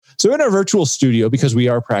So in our virtual studio, because we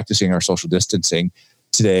are practicing our social distancing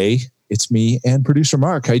today, it's me and producer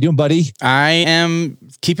Mark. How you doing, buddy? I am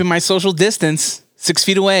keeping my social distance 6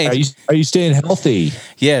 feet away. Are you staying healthy?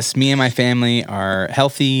 Yes, me and my family are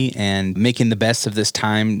healthy and making the best of this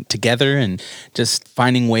time together and just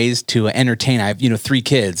finding ways to entertain. I have, 3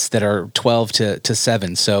 kids that are 12 to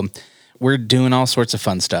 7. So we're doing all sorts of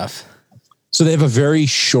fun stuff. So they have a very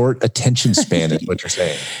short attention span is what you're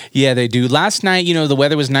saying. Yeah, they do. Last night, the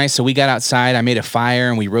weather was nice, so we got outside. I made a fire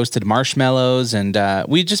and we roasted marshmallows, and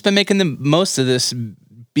we've just been making the most of this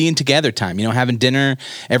being together time, having dinner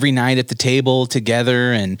every night at the table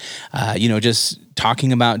together and, just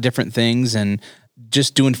talking about different things and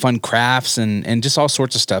just doing fun crafts and just all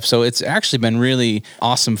sorts of stuff. So it's actually been really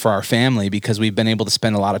awesome for our family because we've been able to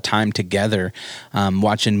spend a lot of time together,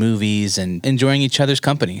 watching movies and enjoying each other's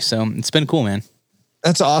company. So it's been cool, man.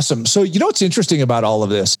 That's awesome. So what's interesting about all of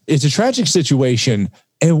this? It's a tragic situation.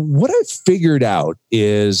 And what I've figured out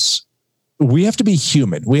is we have to be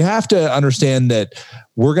human. We have to understand that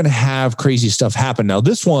we're going to have crazy stuff happen. Now,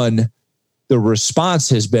 this one, the response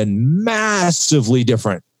has been massively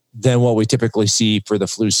different than what we typically see for the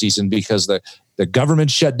flu season because the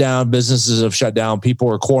government shut down, businesses have shut down,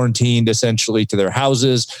 people are quarantined essentially to their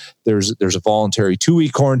houses. There's a voluntary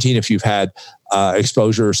 2-week quarantine if you've had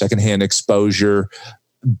exposure or secondhand exposure.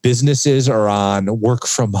 Businesses are on work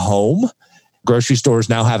from home. Grocery stores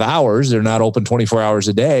now have hours. They're not open 24 hours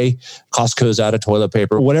a day. Costco's out of toilet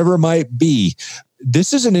paper, whatever it might be.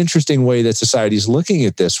 This is an interesting way that society is looking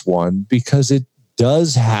at this one because it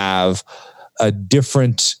does have a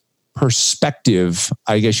different perspective,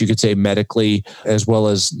 I guess you could say medically, as well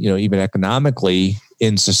as, even economically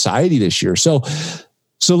in society this year. So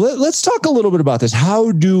let's talk a little bit about this.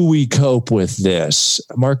 How do we cope with this?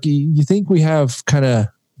 Mark, you think we have kind of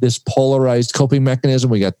this polarized coping mechanism?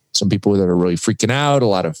 We got some people that are really freaking out, a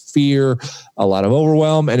lot of fear, a lot of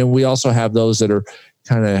overwhelm. And then we also have those that are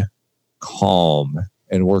kind of calm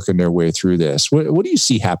and working their way through this. What do you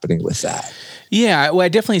see happening with that? Yeah, well, I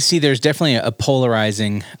definitely see there's definitely a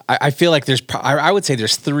polarizing. I feel like I would say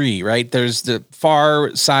there's 3, right? There's the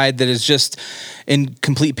far side that is just in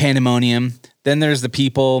complete pandemonium. Then there's the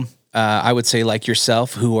people, I would say like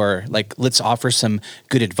yourself, who are like, let's offer some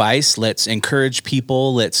good advice. Let's encourage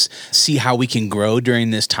people. Let's see how we can grow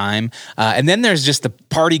during this time. And then there's just the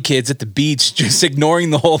party kids at the beach, just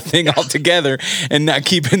ignoring the whole thing altogether and not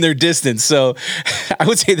keeping their distance. So I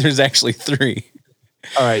would say there's actually 3.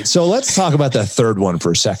 All right. So let's talk about that third one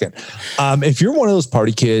for a second. If you're one of those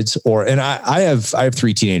party kids I have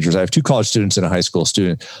 3 teenagers. I have 2 college students and a high school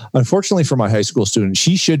student. Unfortunately for my high school student,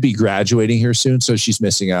 she should be graduating here soon. So she's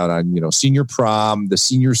missing out on, senior prom, the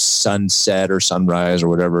senior sunset or sunrise or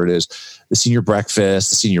whatever it is, the senior breakfast,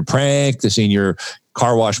 the senior prank, the senior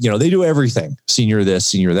car wash. They do everything. Senior this,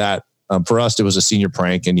 senior that. For us, it was a senior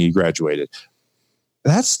prank and you graduated.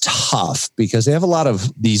 That's tough because they have a lot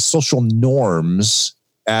of these social norms,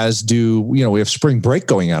 as do, we have spring break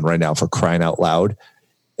going on right now, for crying out loud.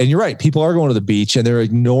 And you're right. People are going to the beach and they're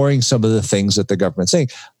ignoring some of the things that the government's saying.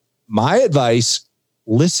 My advice,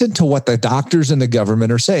 listen to what the doctors and the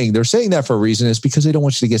government are saying. They're saying that for a reason. Is because they don't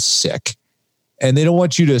want you to get sick and they don't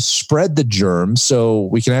want you to spread the germs so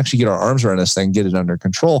we can actually get our arms around this thing, get it under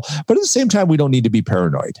control. But at the same time, we don't need to be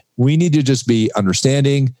paranoid. We need to just be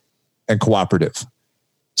understanding and cooperative,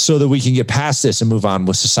 so that we can get past this and move on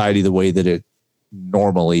with society the way that it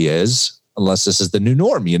normally is, unless this is the new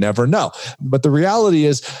norm. You never know. But the reality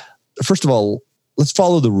is, first of all, let's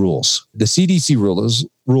follow the rules. The CDC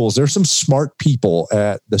rules. There's some smart people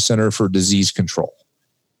at the Center for Disease Control.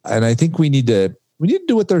 And I think we need to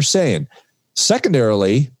do what they're saying.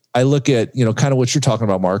 Secondarily, I look at, kind of what you're talking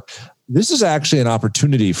about, Mark. This is actually an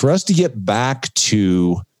opportunity for us to get back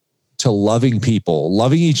to loving people,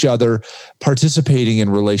 loving each other, participating in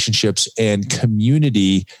relationships and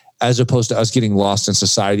community, as opposed to us getting lost in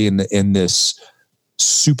society in this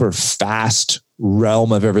super fast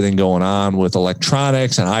realm of everything going on with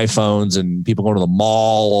electronics and iPhones and people going to the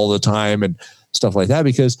mall all the time and stuff like that.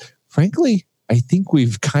 Because frankly, I think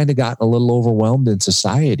we've kind of gotten a little overwhelmed in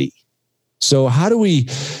society. So how do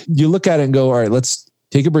you look at it and go, all right, let's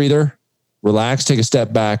take a breather, relax, take a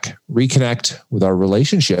step back, reconnect with our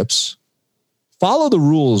relationships, follow the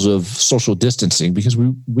rules of social distancing, because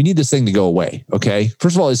we need this thing to go away. Okay.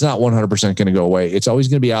 First of all, it's not 100% going to go away. It's always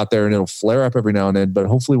going to be out there and it'll flare up every now and then, but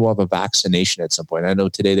hopefully we'll have a vaccination at some point. I know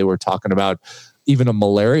today they were talking about even a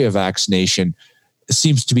malaria vaccination. It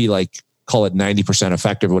seems to be like, call it 90%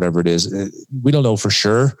 effective, whatever it is. We don't know for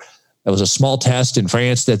sure. That was a small test in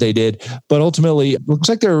France that they did, but ultimately it looks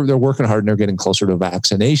like they're working hard and they're getting closer to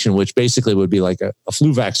vaccination, which basically would be like a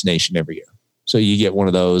flu vaccination every year. So you get one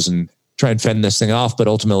of those and try and fend this thing off. But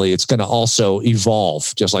ultimately, it's going to also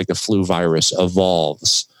evolve, just like the flu virus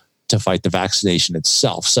evolves to fight the vaccination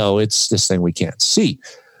itself. So it's this thing we can't see.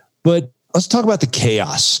 But let's talk about the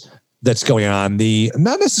chaos that's going on.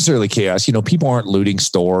 Not necessarily chaos. People aren't looting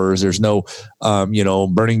stores. There's no,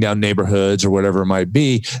 burning down neighborhoods or whatever it might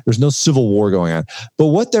be. There's no civil war going on. But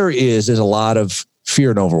what there is a lot of fear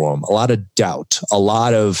and overwhelm, a lot of doubt, a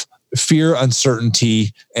lot of fear,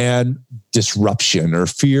 uncertainty, and disruption, or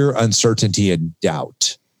fear, uncertainty, and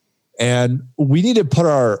doubt. And we need to put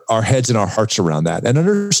our heads and our hearts around that and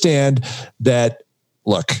understand that,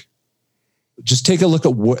 look, just take a look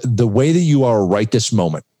at the way that you are right this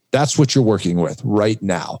moment. That's what you're working with right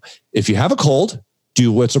now. If you have a cold,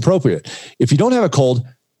 do what's appropriate. If you don't have a cold,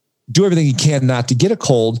 do everything you can not to get a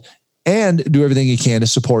cold, and do everything you can to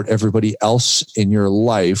support everybody else in your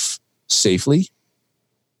life safely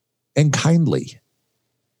and kindly.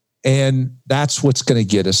 And that's what's going to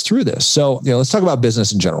get us through this. So, let's talk about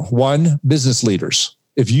business in general. One, business leaders.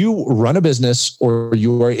 If you run a business or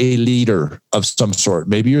you are a leader of some sort,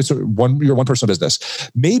 maybe you're one person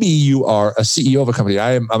business. Maybe you are a CEO of a company.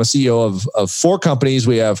 I'm a CEO of 4 companies.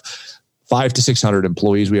 We have 500 to 600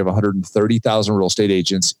 employees. We have 130,000 real estate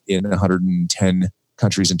agents in 110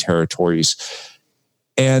 countries and territories.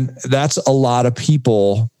 And that's a lot of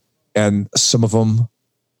people. And some of them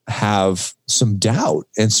have some doubt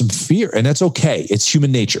and some fear. And that's okay. It's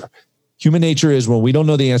human nature. Human nature is when we don't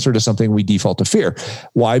know the answer to something, we default to fear.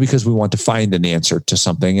 Why? Because we want to find an answer to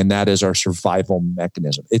something, and that is our survival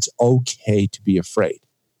mechanism. It's okay to be afraid,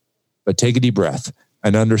 but take a deep breath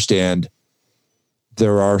and understand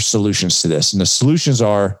there are solutions to this. And the solutions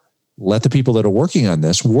are, let the people that are working on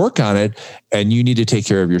this work on it, and you need to take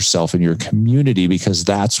care of yourself and your community, because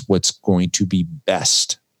that's what's going to be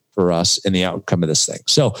best for us in the outcome of this thing.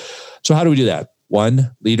 So how do we do that?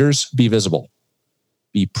 One, leaders, be visible.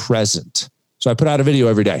 Be present. So I put out a video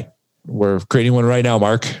every day. We're creating one right now,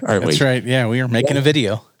 Mark, aren't we? That's right. Yeah, we are making a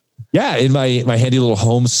video. Yeah, in my handy little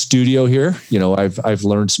home studio here. I've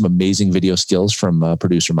learned some amazing video skills from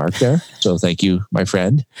producer Mark there. So thank you, my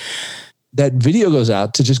friend. That video goes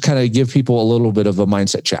out to just kind of give people a little bit of a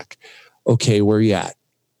mindset check. Okay, where are you at?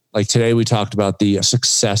 Like today, we talked about the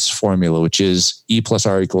success formula, which is E +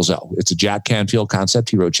 R = L. It's a Jack Canfield concept.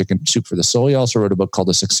 He wrote Chicken Soup for the Soul. He also wrote a book called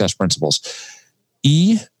The Success Principles.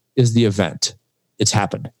 E is the event. It's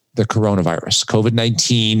happened. The coronavirus,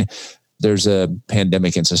 COVID-19. There's a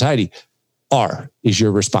pandemic in society. R is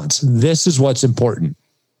your response. This is what's important.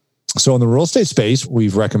 So in the real estate space,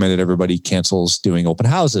 we've recommended everybody cancels doing open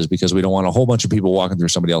houses because we don't want a whole bunch of people walking through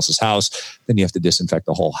somebody else's house. Then you have to disinfect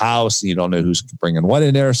the whole house and you don't know who's bringing what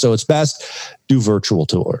in there. So it's best do virtual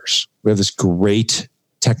tours. We have this great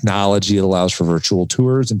technology that allows for virtual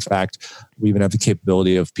tours. In fact, we even have the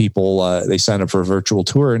capability of people, they sign up for a virtual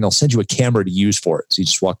tour and they'll send you a camera to use for it. So you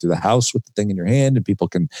just walk through the house with the thing in your hand and people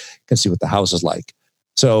can see what the house is like.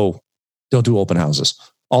 So don't do open houses.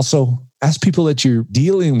 Also, ask people that you're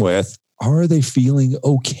dealing with, are they feeling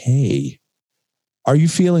okay? Are you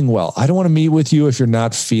feeling well? I don't want to meet with you if you're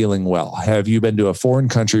not feeling well. Have you been to a foreign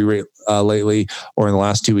country lately, or in the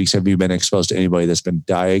last 2 weeks, have you been exposed to anybody that's been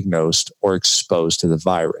diagnosed or exposed to the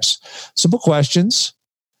virus? Simple questions.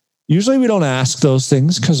 Usually we don't ask those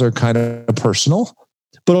things because they're kind of personal,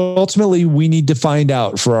 but ultimately we need to find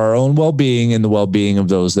out for our own well-being and the well-being of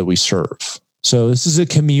those that we serve. So this is a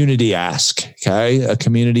community ask, okay? A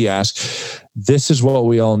community ask. This is what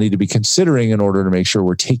we all need to be considering in order to make sure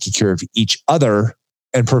we're taking care of each other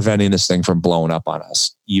and preventing this thing from blowing up on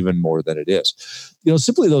us even more than it is.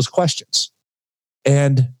 Simply those questions.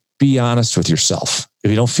 And be honest with yourself.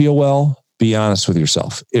 If you don't feel well, be honest with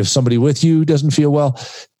yourself. If somebody with you doesn't feel well,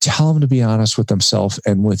 tell them to be honest with themselves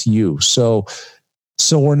and with you. So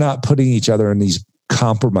we're not putting each other in these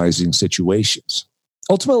compromising situations.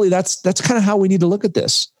 Ultimately, that's kind of how we need to look at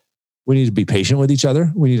this. We need to be patient with each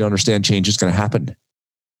other. We need to understand change is going to happen.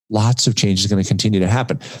 Lots of change is going to continue to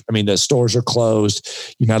happen. I mean, the stores are closed.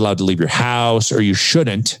 You're not allowed to leave your house, or you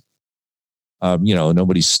shouldn't.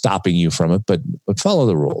 Nobody's stopping you from it, but follow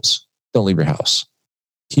the rules. Don't leave your house.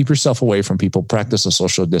 Keep yourself away from people. Practice the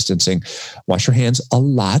social distancing. Wash your hands a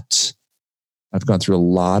lot. I've gone through a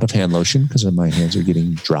lot of hand lotion because my hands are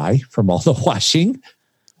getting dry from all the washing.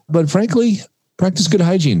 But frankly, practice good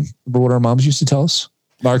hygiene. Remember what our moms used to tell us?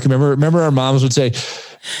 Mark, remember our moms would say,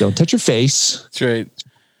 don't touch your face. That's right.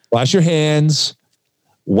 Wash your hands.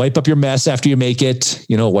 Wipe up your mess after you make it.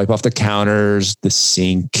 Wipe off the counters, the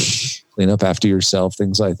sink, clean up after yourself,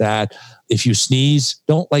 things like that. If you sneeze,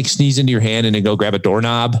 don't sneeze into your hand and then go grab a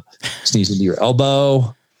doorknob. Sneeze into your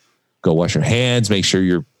elbow. Go wash your hands. Make sure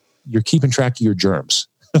you're keeping track of your germs.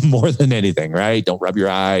 more than anything, right? Don't rub your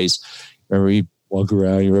eyes. Remember, you walk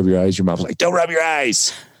around, you rub your eyes, your mom's like, don't rub your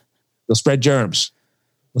eyes. They'll spread germs.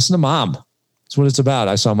 Listen to mom. That's what it's about.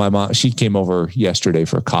 I saw my mom. She came over yesterday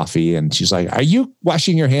for coffee and she's like, are you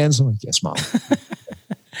washing your hands? I'm like, yes, mom.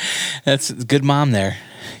 That's a good mom there.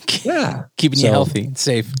 Yeah. Keeping you healthy and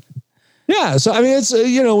safe. Yeah. So, I mean, it's,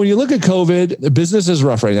 when you look at COVID, the business is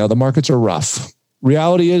rough right now. The markets are rough.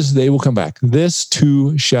 Reality is they will come back. This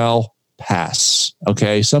too shall pass.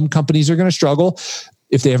 Okay. Some companies are going to struggle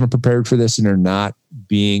if they haven't prepared for this and are not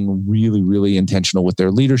being really, really intentional with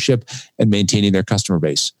their leadership and maintaining their customer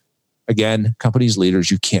base. Again, companies,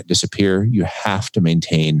 leaders, you can't disappear. You have to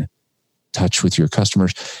maintain touch with your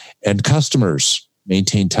customers, and customers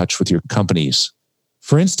maintain touch with your companies.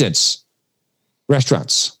 For instance,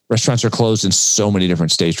 restaurants. Restaurants are closed in so many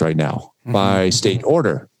different states right now by state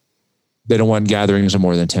order. They don't want gatherings of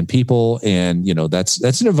more than 10 people. And,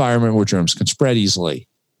 that's an environment where germs can spread easily.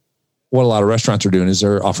 What a lot of restaurants are doing is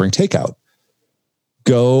they're offering takeout.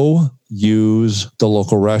 Go use the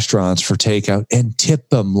local restaurants for takeout and tip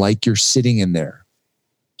them like you're sitting in there.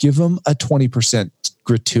 Give them a 20%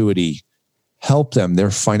 gratuity. Help them.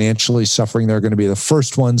 They're financially suffering. They're going to be the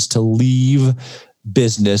first ones to leave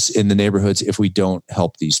business in the neighborhoods if we don't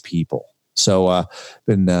help these people. So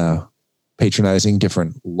been patronizing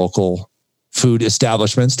different local food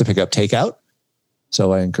establishments to pick up takeout.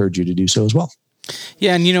 So I encourage you to do so as well.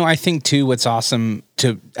 Yeah. And, I think too, what's awesome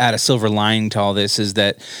to add a silver lining to all this is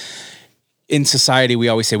that in society, we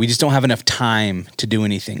always say we just don't have enough time to do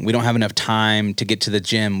anything. We don't have enough time to get to the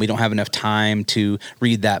gym. We don't have enough time to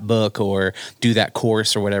read that book or do that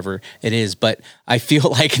course or whatever it is. But I feel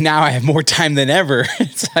like now I have more time than ever.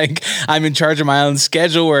 It's like I'm in charge of my own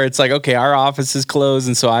schedule where it's like, okay, our office is closed.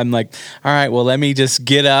 And so I'm like, all right, well, let me just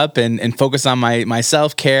get up and focus on my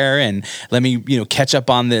self-care and let me, catch up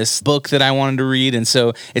on this book that I wanted to read. And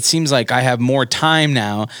so it seems like I have more time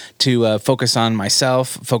now to focus on myself,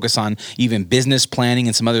 focus on even business planning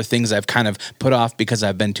and some other things I've kind of put off because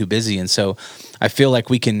I've been too busy. And so I feel like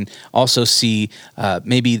we can also see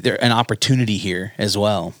maybe there an opportunity here as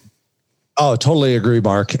well. Oh, totally agree,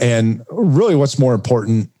 Mark. And really what's more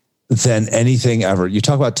important than anything ever, you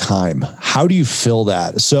talk about time. How do you fill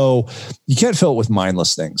that? So you can't fill it with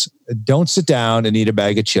mindless things. Don't sit down and eat a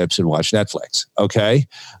bag of chips and watch Netflix. Okay.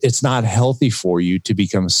 It's not healthy for you to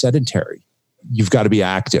become sedentary. You've got to be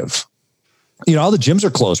active. All the gyms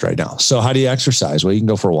are closed right now. So how do you exercise? Well, you can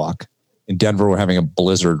go for a walk. In Denver, we're having a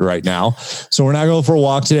blizzard right now. So we're not going for a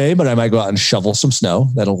walk today, but I might go out and shovel some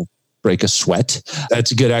snow. That'll break a sweat.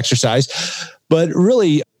 That's a good exercise. But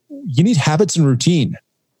really, you need habits and routine.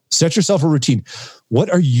 Set yourself a routine.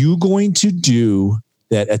 What are you going to do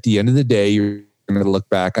that at the end of the day, you're going to look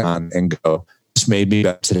back on and go, this made me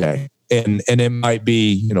better today? And it might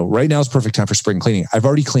be, right now is perfect time for spring cleaning. I've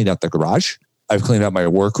already cleaned out the garage. I've cleaned out my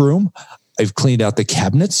workroom. I've cleaned out the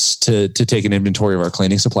cabinets to take an inventory of our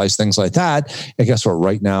cleaning supplies, things like that. And guess what?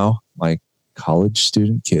 Right now, my college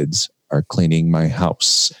student kids are cleaning my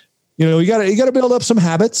house. You gotta build up some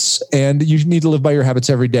habits, and you need to live by your habits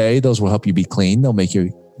every day. Those will help you be clean.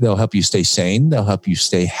 They'll help you stay sane. They'll help you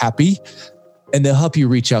stay happy, and they'll help you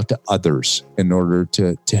reach out to others in order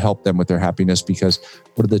to help them with their happiness. Because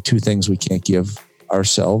what are the two things we can't give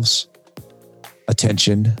ourselves?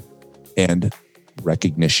 Attention and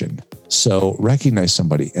recognition. So recognize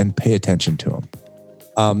somebody and pay attention to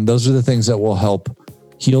them. Those are the things that will help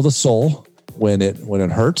heal the soul when it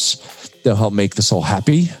hurts. They'll help make the soul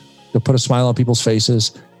happy. They'll put a smile on people's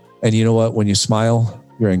faces. And you know what? When you smile,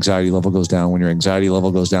 your anxiety level goes down. When your anxiety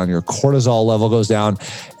level goes down, your cortisol level goes down.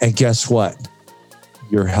 And guess what?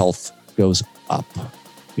 Your health goes up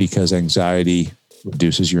because anxiety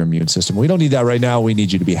reduces your immune system. We don't need that right now. We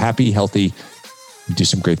need you to be happy, healthy, and do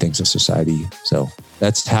some great things in society. So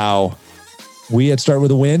that's how we at Start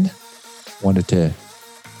With a Win wanted to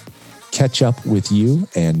catch up with you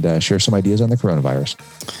and share some ideas on the coronavirus.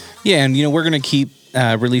 Yeah. And, we're going to keep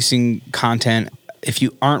releasing content. If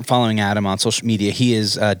you aren't following Adam on social media, he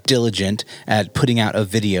is diligent at putting out a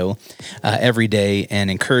video every day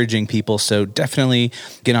and encouraging people. So definitely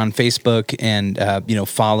get on Facebook and,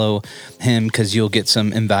 follow him because you'll get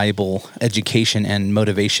some invaluable education and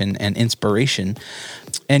motivation and inspiration.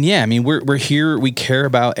 And yeah, I mean, we're here. We care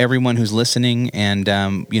about everyone who's listening, and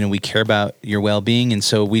we care about your well-being. And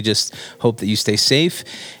so we just hope that you stay safe.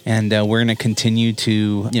 And we're going to continue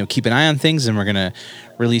to keep an eye on things, and we're going to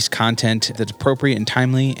release content that's appropriate and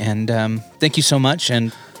timely. And thank you so much.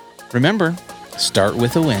 And remember, start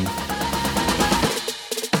with a win.